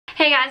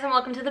Hey guys, and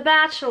welcome to The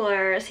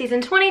Bachelor,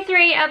 season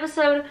 23,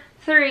 episode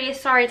 3.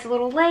 Sorry it's a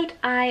little late.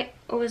 I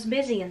was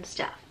busy and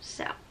stuff,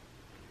 so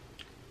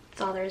that's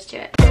all there is to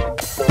it.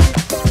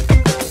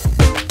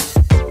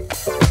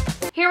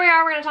 Here we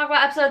are, we're gonna talk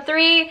about episode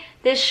 3.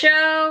 This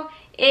show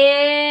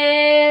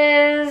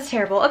is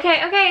terrible.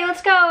 Okay,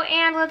 let's go,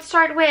 and let's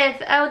start with,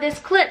 this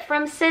clip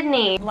from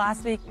Sydney.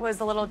 Last week was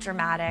a little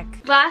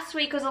dramatic.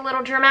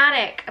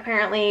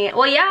 Apparently.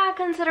 Well, yeah,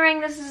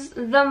 considering this is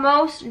the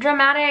most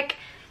dramatic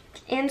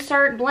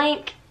insert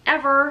blank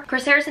ever.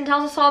 Chris Harrison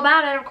tells us all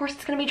about it. Of course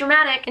it's gonna be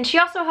dramatic. And she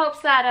also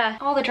hopes that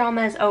all the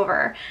drama is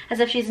over, as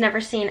if she's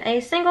never seen a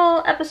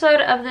single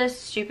episode of this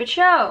stupid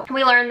show.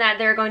 We learned that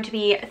there are going to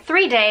be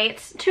 3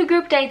 dates, 2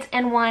 group dates,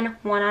 and 1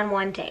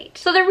 one-on-one date.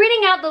 So they're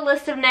reading out the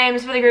list of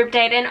names for the group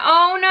date, and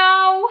oh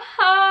no!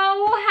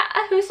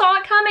 Oh, who saw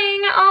it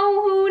coming?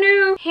 Oh, who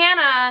knew?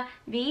 Hannah,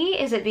 B?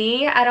 Is it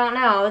B? I don't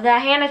know. The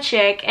Hannah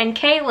chick and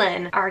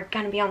Kaylin are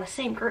gonna be on the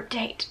same group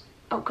date.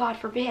 Oh, God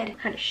forbid. What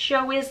kind of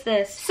show is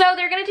this? So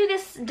they're gonna do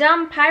this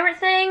dumb pirate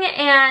thing,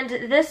 and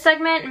this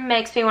segment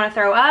makes me want to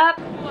throw up.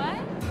 What?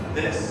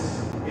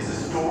 This is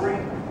a story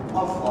of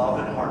love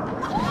and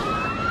heartbreak.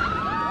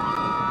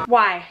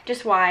 Why?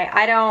 Just why?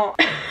 I don't...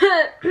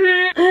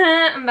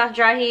 I'm about to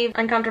dry heave.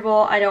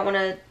 Uncomfortable. I don't want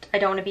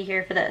to be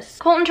here for this.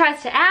 Colton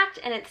tries to act,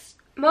 and it's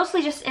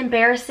mostly just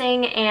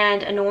embarrassing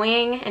and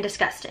annoying and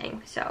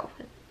disgusting. So,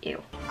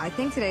 ew. I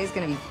think today's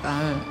gonna be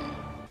fun.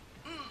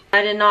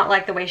 I did not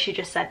like the way she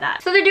just said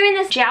that. So they're doing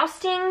this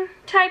jousting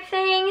type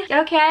thing.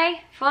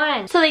 Okay,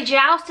 fun. So they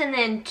joust, and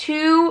then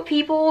 2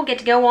 people get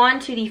to go on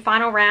to the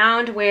final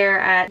round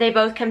where they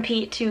both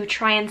compete to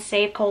try and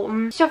save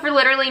Colton. So for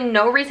literally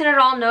no reason at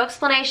all, no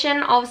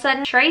explanation, all of a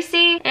sudden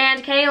Tracy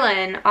and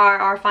Kaylin are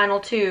our final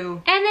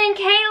 2. And then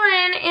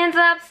Kaylin ends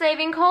up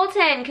saving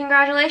Colton.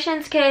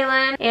 Congratulations,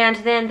 Kaylin. And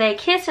then they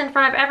kiss in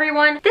front of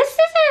everyone. This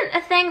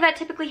isn't a thing that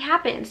typically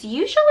happens.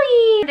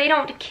 Usually they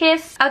don't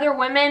kiss other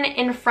women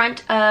in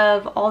front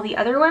of all the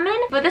other women,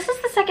 but this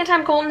is the second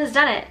time Colton has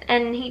done it,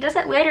 and he does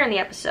it later in the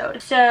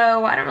episode.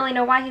 So I don't really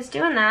know why he's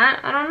doing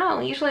that. I don't know.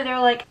 Usually they're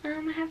like, I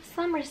have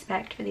some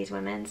respect for these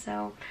women,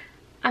 so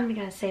I'm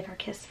gonna save our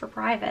kiss for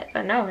private.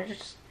 But no, they're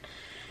just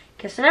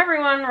kissing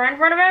everyone right in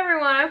front of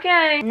everyone.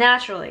 Okay.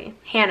 Naturally,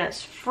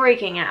 Hannah's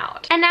freaking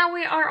out. And now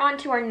we are on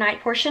to our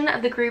night portion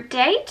of the group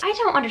date. I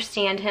don't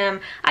understand him.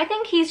 I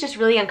think he's just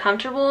really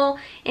uncomfortable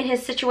in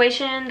his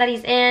situation that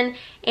he's in,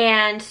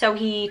 and so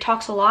he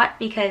talks a lot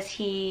because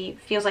he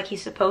feels like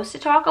he's supposed to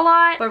talk a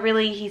lot, but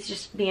really he's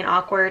just being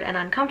awkward and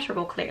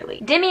uncomfortable,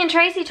 clearly. Demi and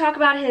Tracy talk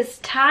about his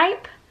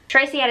type.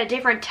 Tracy had a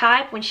different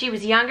type when she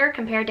was younger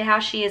compared to how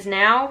she is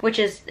now, which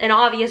is an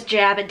obvious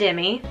jab at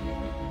Demi.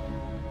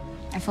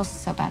 I feel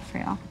so bad for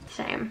y'all.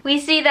 Same. We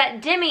see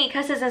that Demi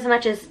cusses as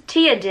much as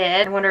Tia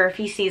did. I wonder if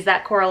he sees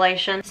that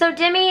correlation. So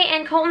Demi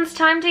and Colton's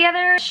time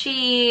together,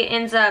 she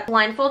ends up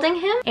blindfolding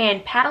him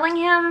and paddling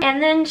him,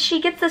 and then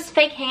she gets this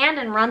fake hand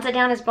and runs it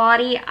down his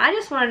body. I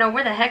just want to know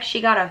where the heck she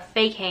got a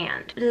fake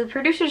hand. Do the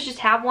producers just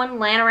have one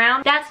laying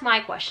around? That's my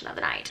question of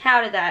the night.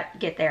 How did that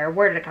get there?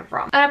 Where did it come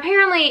from?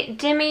 Apparently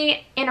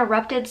Demi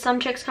interrupted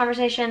some chick's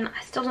conversation.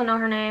 I still don't know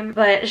her name,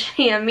 but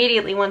she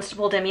immediately wants to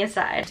pull Demi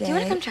aside. Do you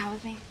want to come travel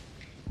with me?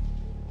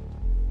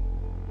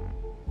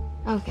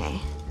 Okay,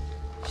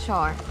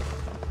 sure.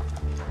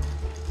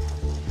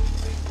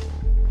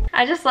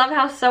 I just love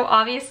how so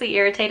obviously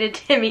irritated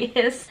Demi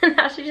is. And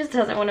now she just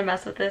doesn't want to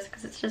mess with this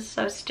because it's just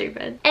so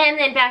stupid. And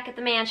then back at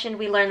the mansion,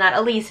 we learn that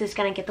Elise is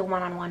going to get the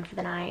one-on-one for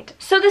the night.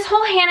 So this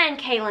whole Hannah and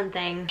Kaylin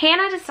thing.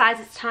 Hannah decides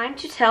it's time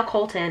to tell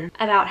Colton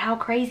about how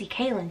crazy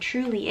Kaylin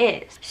truly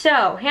is.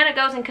 So Hannah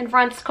goes and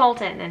confronts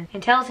Colton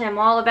and tells him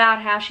all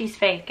about how she's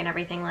fake and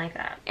everything like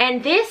that.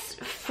 And this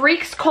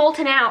freaks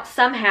Colton out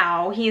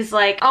somehow. He's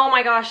like, oh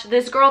my gosh,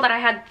 this girl that I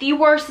had the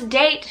worst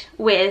date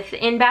with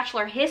in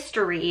Bachelor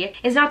history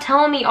is now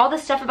telling me all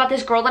this stuff about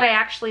this girl that I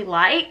actually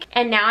like,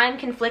 and now I'm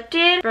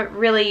conflicted. But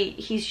really,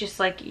 he's just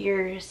like,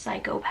 you're a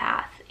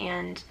psychopath,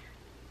 and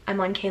I'm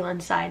on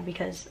Kaylin's side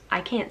because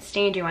I can't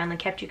stand you. I only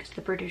kept you because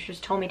the producers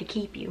told me to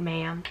keep you,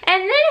 ma'am.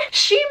 And then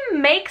she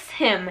makes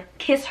him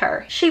kiss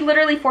her. She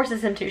literally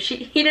forces him to.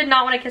 He did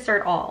not want to kiss her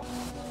at all.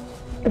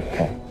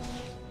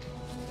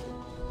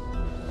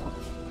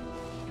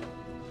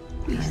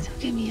 Please still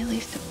give me at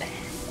least a bit.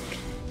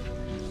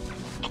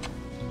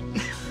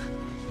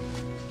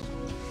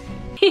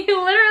 He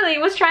literally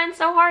was trying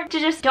so hard to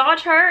just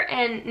dodge her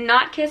and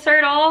not kiss her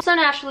at all. So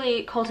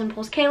naturally, Colton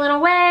pulls Kaylin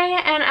away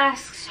and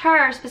asks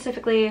her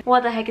specifically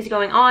what the heck is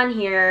going on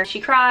here. She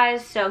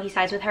cries, so he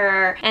sides with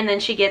her, and then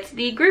she gets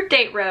the group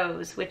date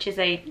rose, which is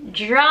a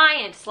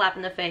giant slap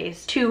in the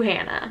face to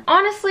Hannah.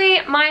 Honestly,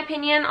 my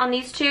opinion on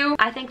these 2,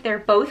 I think they're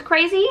both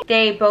crazy.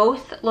 They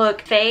both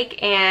look fake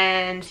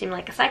and seem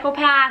like a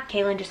psychopath.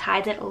 Kaylin just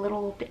hides it a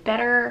little bit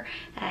better.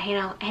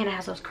 Hannah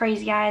has those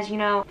crazy eyes, you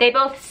know. They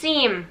both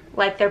seem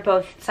like they're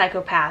both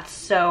psychopaths,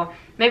 so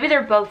maybe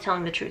they're both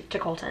telling the truth to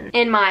Colton,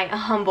 in my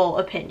humble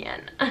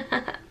opinion.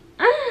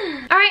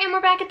 All right, and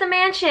we're back at the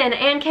mansion,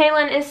 and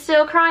Caitlin is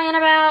still crying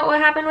about what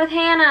happened with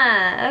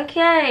Hannah.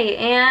 Okay,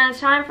 and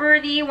it's time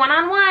for the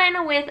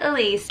one-on-one with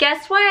Elise.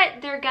 Guess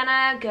what? They're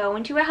gonna go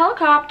into a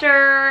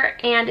helicopter,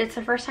 and it's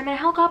the first time in a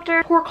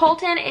helicopter. Poor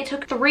Colton, it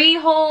took 3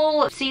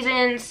 whole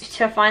seasons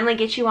to finally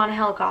get you on a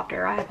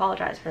helicopter. I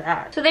apologize for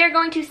that. So they're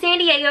going to San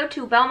Diego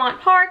to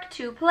Belmont Park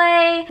to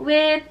play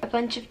with a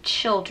bunch of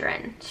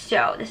children.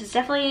 So this is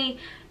definitely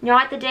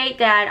not the date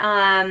that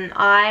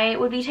I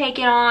would be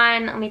taking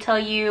on. Let me tell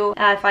you,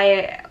 if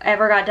I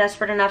ever got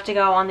desperate enough to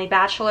go on The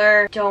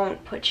Bachelor,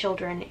 don't put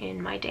children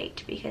in my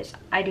date because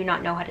I do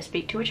not know how to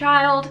speak to a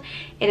child.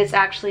 It is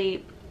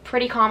actually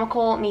pretty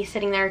comical, me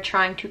sitting there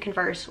trying to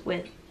converse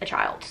with a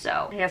child.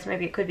 So I guess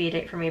maybe it could be a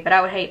date for me, but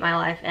I would hate my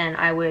life and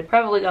I would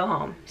probably go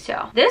home.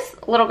 So this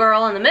little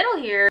girl in the middle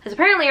here has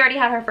apparently already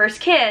had her first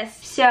kiss,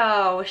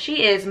 so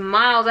she is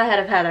miles ahead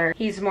of Heather.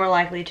 He's more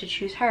likely to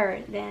choose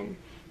her than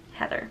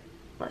Heather.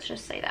 Let's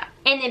just say that.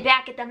 And then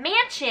back at the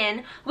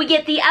mansion, we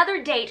get the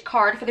other date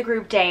card for the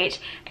group date.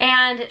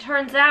 And it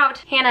turns out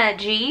Hannah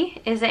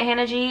G, is it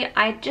Hannah G?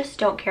 I just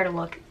don't care to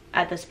look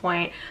at this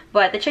point.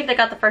 But the chick that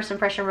got the first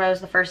impression rose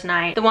the first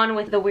night, the one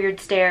with the weird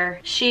stare,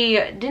 she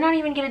did not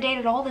even get a date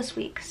at all this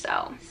week.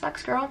 So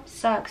sucks, girl,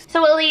 sucks.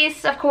 So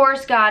Elise, of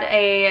course, got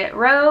a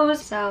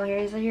rose. So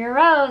here's your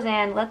rose,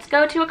 and let's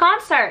go to a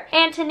concert.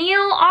 And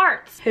Tennille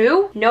Arts,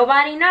 who?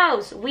 Nobody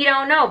knows. We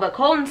don't know, but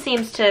Colton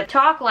seems to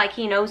talk like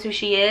he knows who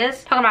she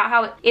is. Talking about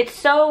how it's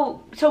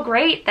so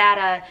great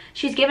that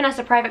she's given us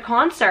a private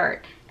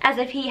concert, as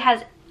if he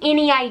has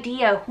any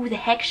idea who the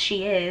heck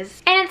she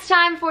is. And it's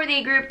time for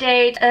the group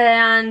date,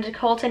 and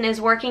Colton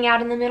is working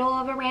out in the middle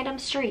of a random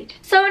street.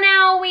 So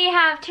now we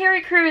have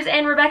Terry Crews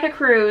and Rebecca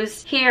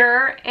Crews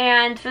here,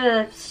 and for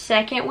the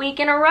second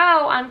week in a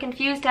row, I'm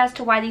confused as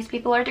to why these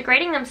people are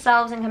degrading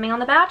themselves and coming on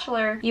The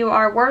Bachelor. You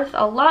are worth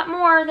a lot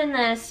more than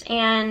this,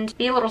 and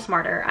be a little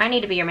smarter. I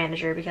need to be your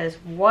manager because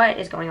what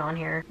is going on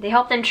here? They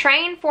help them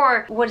train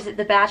for, what is it,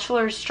 The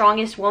Bachelor's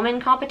Strongest Woman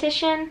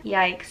competition?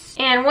 Yikes.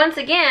 And once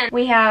again,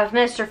 we have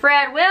Mr.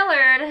 Fred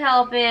Willard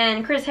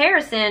helping Chris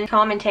Harrison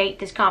commentate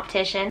this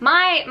competition.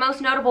 My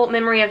most notable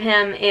memory of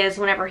him is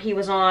whenever he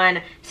was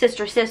on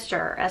Sister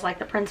Sister as like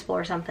the principal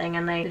or something,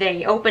 and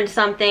they opened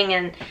something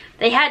and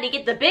they had to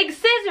get the big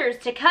scissors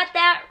to cut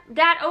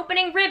that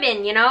opening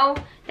ribbon, you know?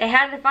 They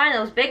had to find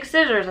those big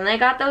scissors, and they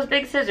got those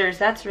big scissors.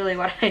 That's really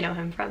what I know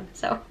him from,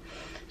 so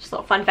just a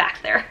little fun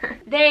fact there.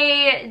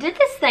 They did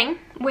this thing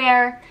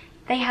where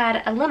they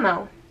had a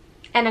limo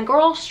and a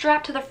girl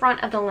strapped to the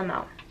front of the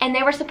limo, and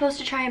they were supposed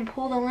to try and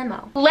pull the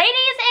limo.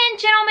 Ladies and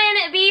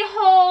gentlemen,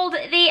 behold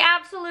the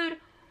absolute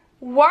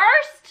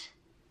worst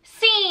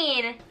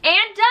scene and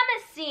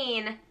dumbest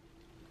scene,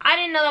 I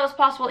didn't know that was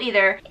possible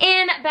either,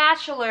 in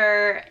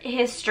Bachelor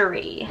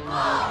history.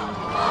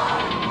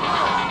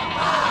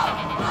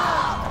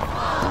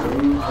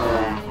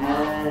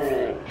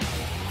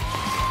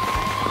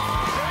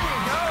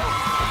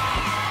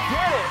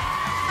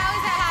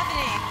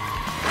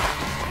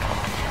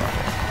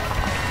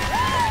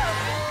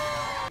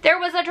 There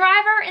was a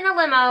driver in the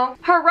limo.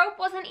 Her rope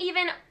wasn't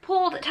even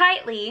pulled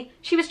tightly.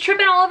 She was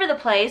tripping all over the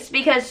place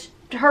because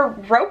her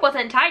rope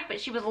wasn't tight, but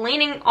she was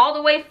leaning all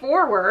the way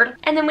forward.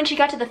 And then when she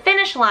got to the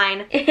finish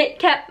line, it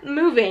kept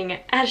moving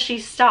as she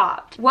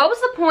stopped. What was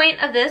the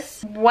point of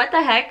this? What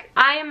the heck?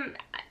 I'm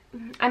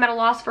at a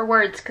loss for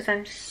words because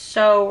I'm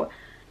so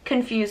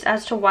confused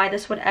as to why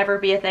this would ever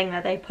be a thing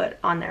that they put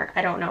on there.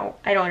 I don't know.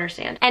 I don't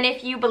understand. And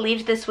if you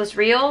believed this was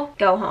real,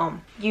 go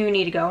home. You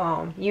need to go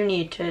home. You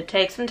need to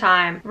take some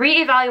time,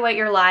 reevaluate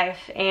your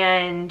life,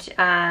 and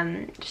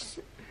just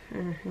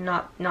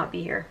not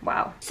be here.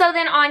 Wow. So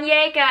then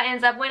Onyeka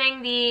ends up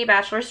winning the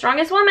Bachelor's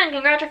Strongest Woman.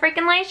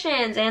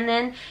 Congratulations. And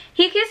then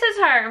he kisses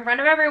her in front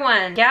of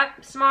everyone.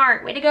 Yep,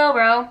 smart. Way to go,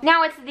 bro.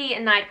 Now it's the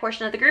night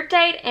portion of the group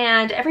date,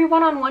 and every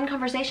one-on-one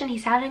conversation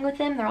he's having with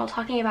them, they're all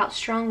talking about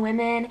strong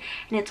women,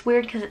 and it's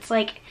weird because it's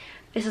like,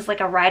 this is like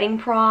a writing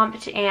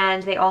prompt,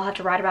 and they all have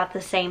to write about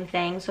the same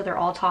thing, so they're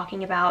all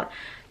talking about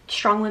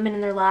strong women in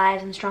their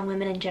lives and strong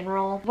women in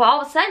general. Well,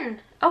 all of a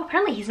sudden, oh,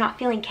 apparently he's not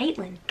feeling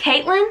Caitlin.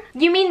 Caitlin?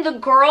 You mean the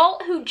girl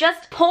who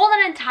just pulled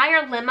an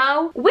entire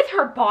limo with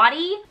her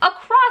body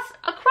across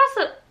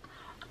a...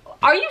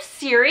 Are you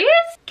serious?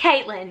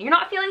 Caitlin, you're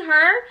not feeling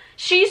her?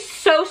 She's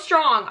so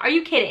strong. Are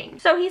you kidding?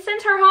 So he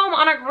sends her home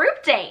on a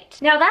group date.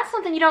 Now that's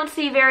something you don't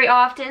see very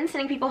often,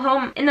 sending people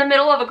home in the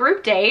middle of a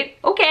group date.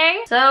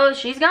 Okay, so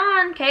she's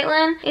gone.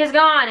 Caitlin is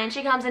gone, and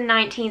she comes in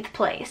 19th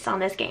place on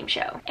this game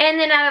show. And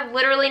then out of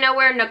literally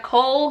nowhere,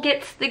 Nicole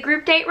gets the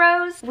group date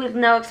rose with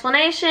no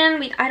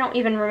explanation. I don't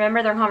even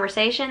remember their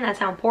conversation. That's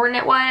how important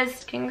it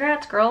was.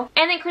 Congrats, girl.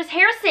 And then Chris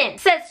Harrison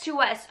says to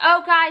us,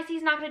 oh guys,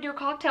 he's not gonna do a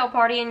cocktail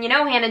party, and you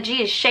know Hannah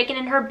G is shaking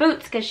shaking in her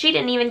boots because she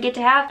didn't even get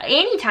to have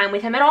any time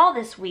with him at all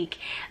this week.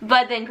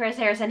 But then Chris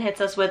Harrison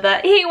hits us with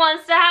he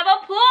wants to have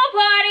a pool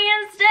party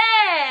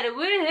instead.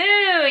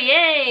 Woohoo,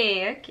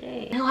 yay,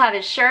 okay. He'll have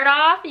his shirt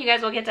off. You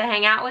guys will get to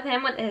hang out with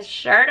him with his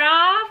shirt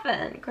off.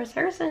 And Chris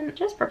Harrison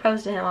just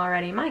proposed to him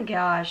already, my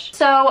gosh.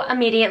 So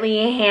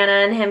immediately Hannah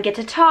and him get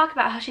to talk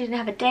about how she didn't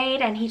have a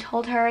date, and he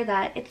told her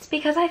that it's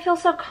because I feel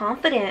so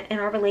confident in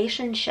our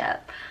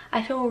relationship.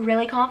 I feel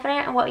really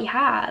confident in what we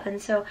have,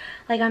 and so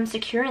like I'm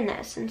secure in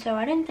this, and so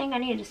I didn't think I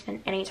needed to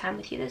spend any time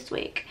with you this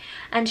week.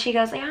 And she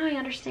goes, yeah, I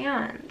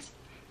understand.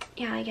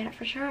 Yeah, I get it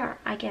for sure.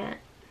 I get it.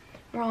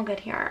 We're all good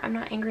here. I'm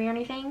not angry or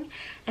anything.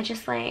 It's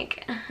just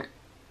like,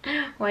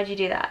 why'd you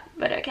do that?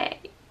 But okay.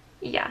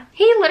 Yeah.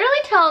 He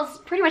literally tells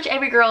pretty much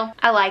every girl,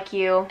 I like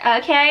you.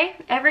 Okay,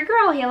 every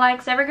girl, he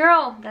likes every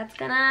girl. That's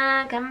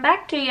gonna come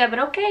back to you, but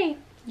okay.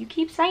 You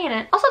keep saying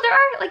it. Also, there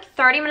are like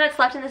 30 minutes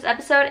left in this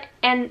episode,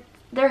 and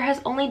there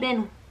has only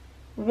been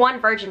one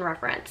virgin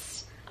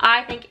reference.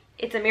 I think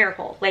it's a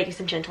miracle, ladies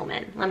and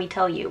gentlemen. Let me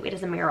tell you, it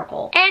is a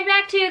miracle. And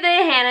back to the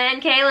Hannah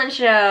and Kaylin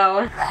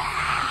show.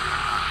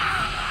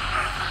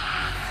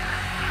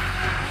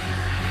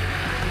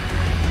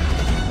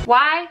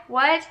 Why?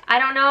 What? I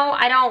don't know.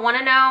 I don't want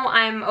to know.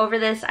 I'm over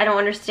this. I don't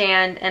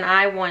understand. And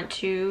I want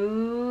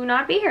to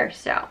not be here.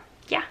 So,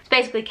 yeah. It's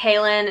basically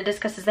Kaylin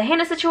discusses the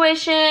Hannah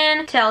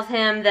situation, tells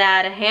him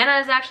that Hannah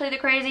is actually the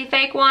crazy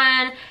fake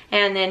one,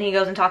 and then he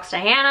goes and talks to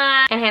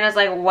Hannah, and Hannah's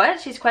like, what?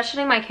 She's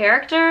questioning my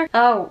character?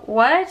 Oh,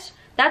 what?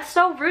 That's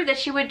so rude that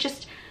she would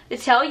just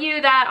tell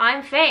you that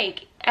I'm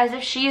fake, as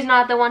if she's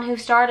not the one who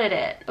started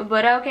it.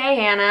 But okay,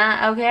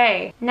 Hannah,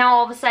 okay. Now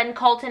all of a sudden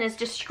Colton is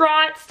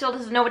distraught, still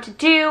doesn't know what to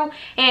do,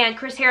 and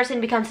Chris Harrison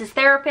becomes his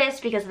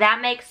therapist because that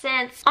makes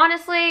sense.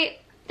 Honestly,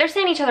 they're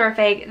saying each other are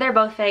fake. They're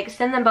both fake.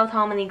 Send them both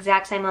home in the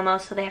exact same limo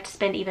so they have to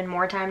spend even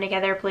more time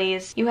together,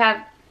 please. You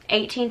have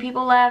 18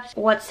 people left.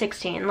 What's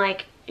 16?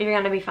 Like, you're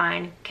gonna be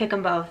fine. Kick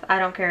them both. I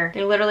don't care.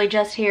 They're literally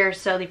just here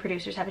so the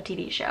producers have a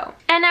TV show.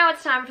 And now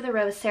it's time for the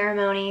rose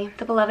ceremony.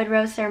 The beloved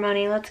rose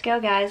ceremony. Let's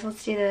go, guys.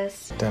 Let's do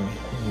this. Demi,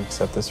 you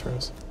accept this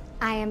rose?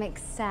 I am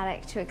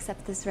ecstatic to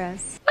accept this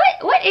rose.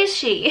 What is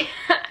she?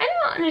 I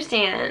don't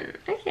understand.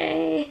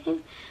 Okay.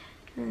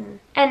 And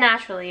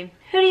naturally,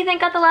 who do you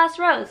think got the last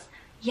rose?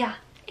 Yeah,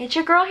 it's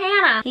your girl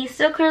Hannah. He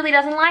still clearly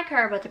doesn't like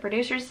her, but the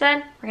producers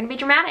said, we're gonna be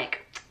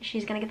dramatic.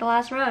 She's gonna get the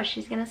last rose.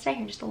 She's gonna stay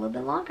here just a little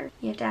bit longer.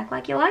 You have to act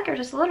like you like her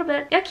just a little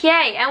bit.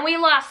 Okay, and we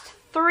lost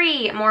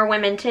 3 more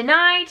women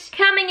tonight.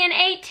 Coming in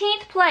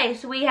 18th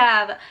place, we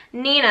have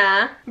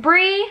Nina,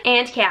 Bree,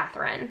 and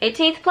Catherine.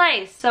 18th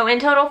place. So in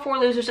total, 4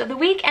 losers of the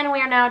week, and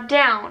we are now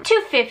down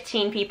to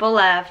 15 people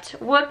left.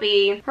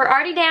 Whoopee. We're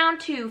already down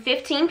to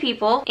 15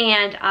 people,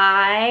 and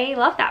I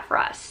love that for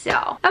us.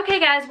 So, okay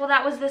guys, well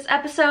that was this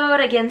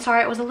episode. Again,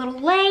 sorry it was a little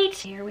late.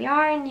 Here we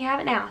are, and you have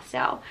it now.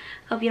 So,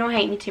 hope you don't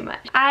hate me too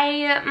much.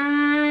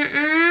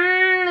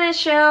 This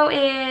show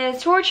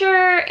is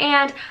torture,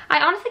 and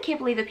I honestly can't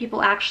believe that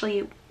people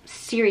actually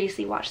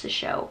seriously watch the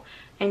show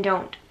and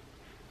don't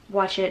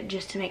watch it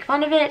just to make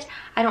fun of it.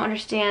 I don't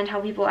understand how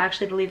people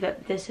actually believe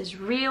that this is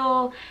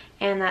real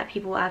and that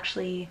people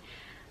actually,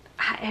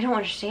 I don't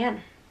understand.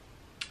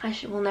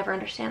 Will never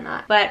understand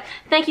that. But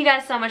thank you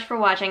guys so much for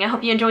watching. I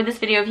hope you enjoyed this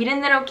video. If you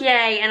didn't, then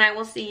okay. And I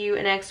will see you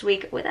next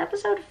week with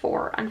episode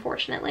 4,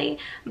 unfortunately.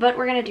 But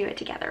we're gonna do it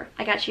together.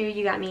 I got you,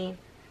 you got me.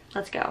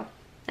 Let's go.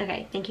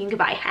 Okay, thank you and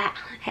goodbye.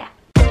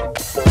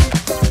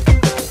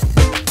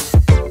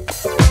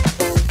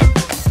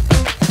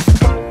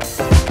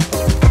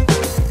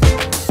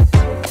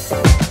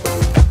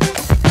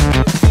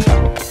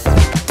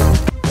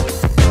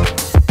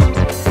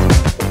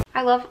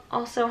 I love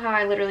also how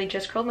I literally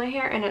just curled my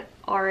hair and it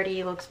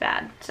already looks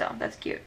bad. So that's cute.